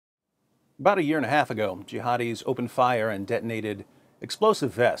About a year and a half ago, jihadis opened fire and detonated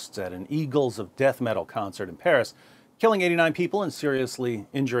explosive vests at an Eagles of Death metal concert in Paris, killing 89 people and seriously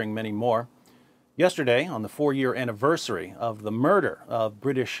injuring many more. Yesterday, on the 4-year anniversary of the murder of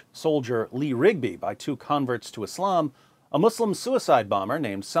British soldier Lee Rigby by two converts to Islam, a Muslim suicide bomber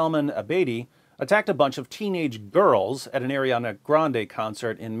named Salman Abedi attacked a bunch of teenage girls at an Ariana Grande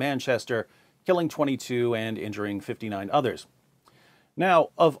concert in Manchester, killing 22 and injuring 59 others. Now,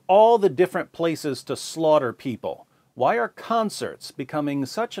 of all the different places to slaughter people, why are concerts becoming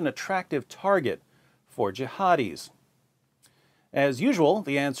such an attractive target for jihadis? As usual,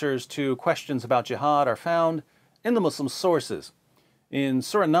 the answers to questions about jihad are found in the Muslim sources. In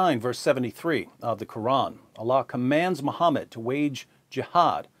Surah 9, verse 73 of the Quran, Allah commands Muhammad to wage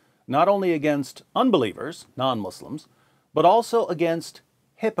jihad not only against unbelievers, non-Muslims, but also against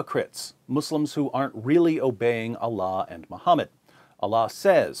hypocrites, Muslims who aren't really obeying Allah and Muhammad. Allah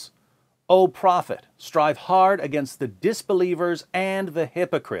says, "O Prophet, strive hard against the disbelievers and the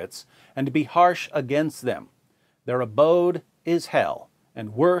hypocrites, and be harsh against them. Their abode is hell,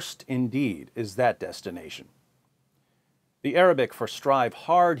 and worst indeed is that destination." The Arabic for strive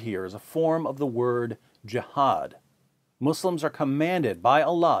hard here is a form of the word jihad. Muslims are commanded by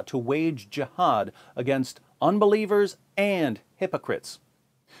Allah to wage jihad against unbelievers and hypocrites.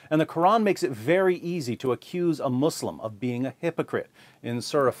 And the Quran makes it very easy to accuse a Muslim of being a hypocrite. In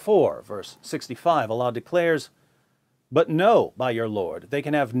Surah 4, verse 65, Allah declares, "But know, by your Lord, they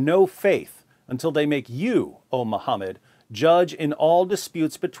can have no faith until they make you, O Muhammad, judge in all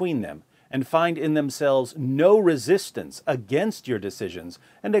disputes between them, and find in themselves no resistance against your decisions,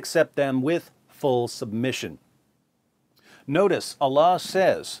 and accept them with full submission." Notice Allah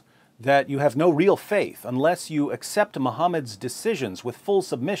says that you have no real faith unless you accept Muhammad's decisions with full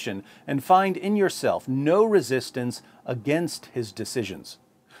submission and find in yourself no resistance against his decisions.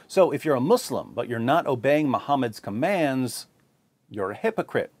 So if you're a Muslim but you're not obeying Muhammad's commands, you're a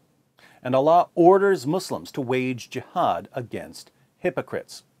hypocrite. And Allah orders Muslims to wage jihad against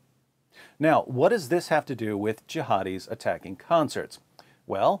hypocrites. Now, what does this have to do with jihadis attacking concerts?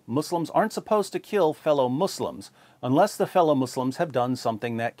 Well, Muslims aren't supposed to kill fellow Muslims unless the fellow Muslims have done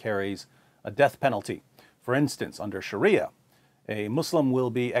something that carries a death penalty. For instance, under Sharia, a Muslim will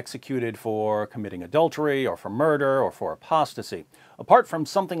be executed for committing adultery or for murder or for apostasy. Apart from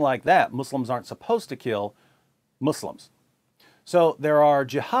something like that, Muslims aren't supposed to kill Muslims. So there are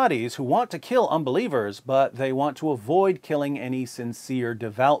jihadis who want to kill unbelievers, but they want to avoid killing any sincere,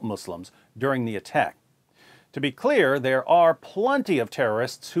 devout Muslims during the attack. To be clear, there are plenty of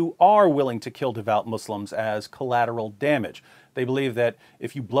terrorists who are willing to kill devout Muslims as collateral damage. They believe that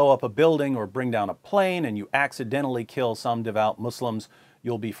if you blow up a building or bring down a plane and you accidentally kill some devout Muslims,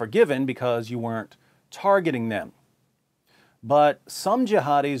 you'll be forgiven because you weren't targeting them. But some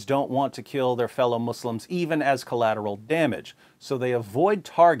jihadis don't want to kill their fellow Muslims even as collateral damage, so they avoid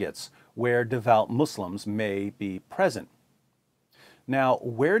targets where devout Muslims may be present. Now,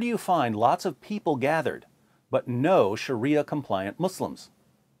 where do you find lots of people gathered but no Sharia-compliant Muslims?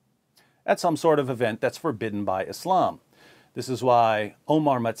 At some sort of event that's forbidden by Islam. This is why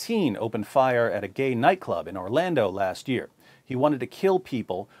Omar Mateen opened fire at a gay nightclub in Orlando last year. He wanted to kill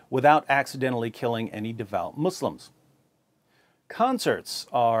people without accidentally killing any devout Muslims. Concerts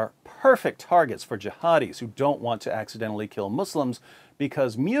are perfect targets for jihadis who don't want to accidentally kill Muslims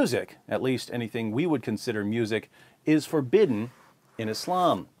because music, at least anything we would consider music, is forbidden in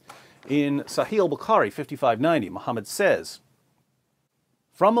Islam. In Sahih al-Bukhari 5590, Muhammad says,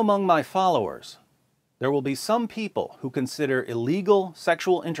 "From among my followers, there will be some people who consider illegal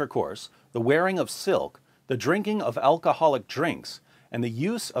sexual intercourse, the wearing of silk, the drinking of alcoholic drinks, and the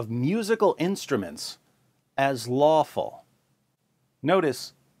use of musical instruments as lawful."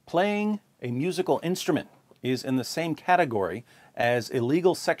 Notice, playing a musical instrument is in the same category as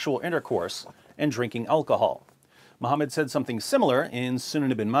illegal sexual intercourse and drinking alcohol. Muhammad said something similar in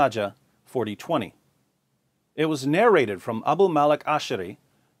Sunan ibn Majah 4020. It was narrated from Abu Malik Ashari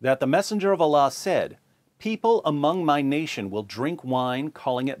that the Messenger of Allah said, "People among my nation will drink wine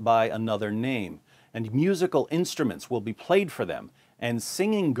calling it by another name, and musical instruments will be played for them, and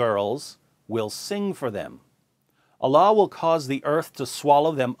singing girls will sing for them. Allah will cause the earth to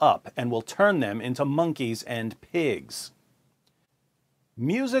swallow them up and will turn them into monkeys and pigs."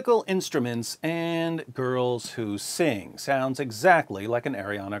 Musical instruments and girls who sing sounds exactly like an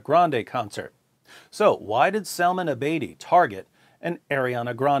Ariana Grande concert. So why did Salman Abedi target an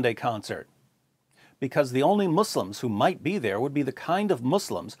Ariana Grande concert? Because the only Muslims who might be there would be the kind of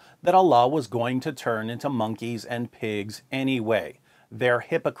Muslims that Allah was going to turn into monkeys and pigs anyway. They're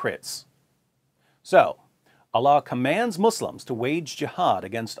hypocrites. So, Allah commands Muslims to wage jihad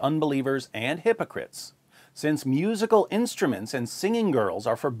against unbelievers and hypocrites. Since musical instruments and singing girls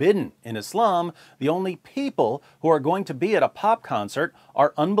are forbidden in Islam, the only people who are going to be at a pop concert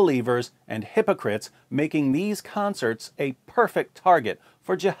are unbelievers and hypocrites, making these concerts a perfect target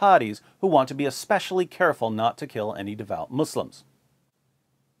for jihadis who want to be especially careful not to kill any devout Muslims.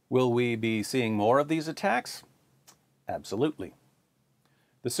 Will we be seeing more of these attacks? Absolutely.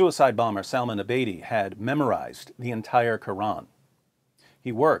 The suicide bomber Salman Abedi had memorized the entire Quran.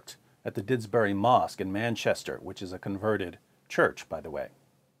 He worked at the Didsbury Mosque in Manchester, which is a converted church, by the way.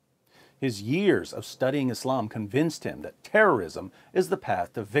 His years of studying Islam convinced him that terrorism is the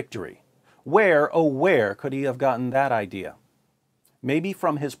path to victory. Where, oh where, could he have gotten that idea? Maybe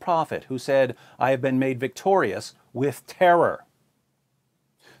from his prophet, who said, "I have been made victorious with terror."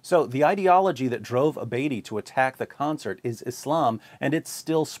 So the ideology that drove Abedi to attack the concert is Islam, and it's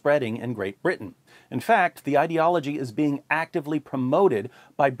still spreading in Great Britain. In fact, the ideology is being actively promoted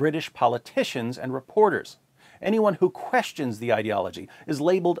by British politicians and reporters. Anyone who questions the ideology is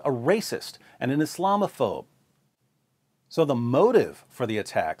labeled a racist and an Islamophobe. So the motive for the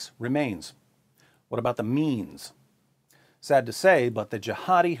attacks remains. What about the means? Sad to say, but the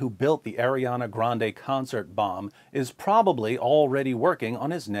jihadi who built the Ariana Grande concert bomb is probably already working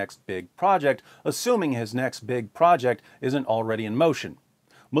on his next big project, assuming his next big project isn't already in motion.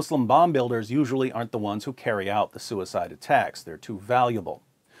 Muslim bomb builders usually aren't the ones who carry out the suicide attacks. They're too valuable.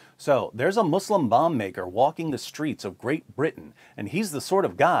 So there's a Muslim bomb maker walking the streets of Great Britain, and he's the sort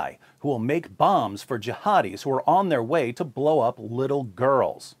of guy who will make bombs for jihadis who are on their way to blow up little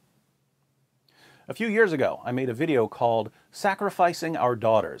girls. A few years ago, I made a video called "Sacrificing Our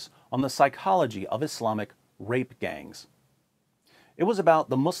Daughters" on the psychology of Islamic rape gangs. It was about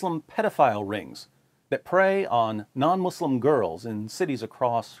the Muslim pedophile rings that prey on non-Muslim girls in cities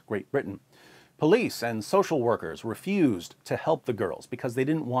across Great Britain. Police and social workers refused to help the girls because they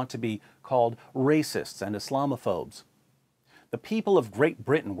didn't want to be called racists and Islamophobes. The people of Great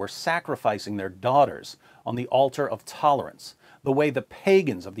Britain were sacrificing their daughters on the altar of tolerance, the way the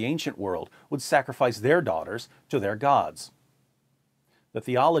pagans of the ancient world would sacrifice their daughters to their gods. The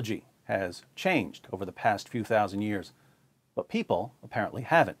theology has changed over the past few thousand years, but people apparently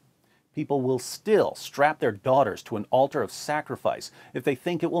haven't. People will still strap their daughters to an altar of sacrifice if they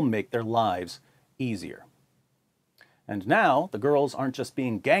think it will make their lives easier. And now the girls aren't just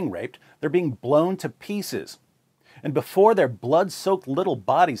being gang raped, they're being blown to pieces. And before their blood-soaked little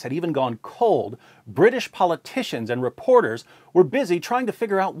bodies had even gone cold, British politicians and reporters were busy trying to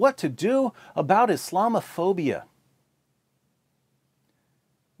figure out what to do about Islamophobia.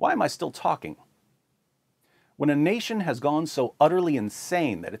 Why am I still talking? When a nation has gone so utterly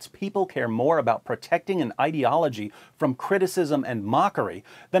insane that its people care more about protecting an ideology from criticism and mockery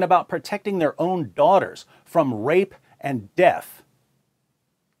than about protecting their own daughters from rape and death,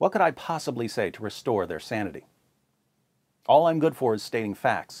 what could I possibly say to restore their sanity? All I'm good for is stating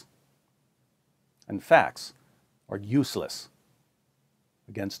facts. And facts are useless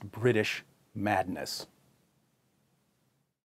against British madness.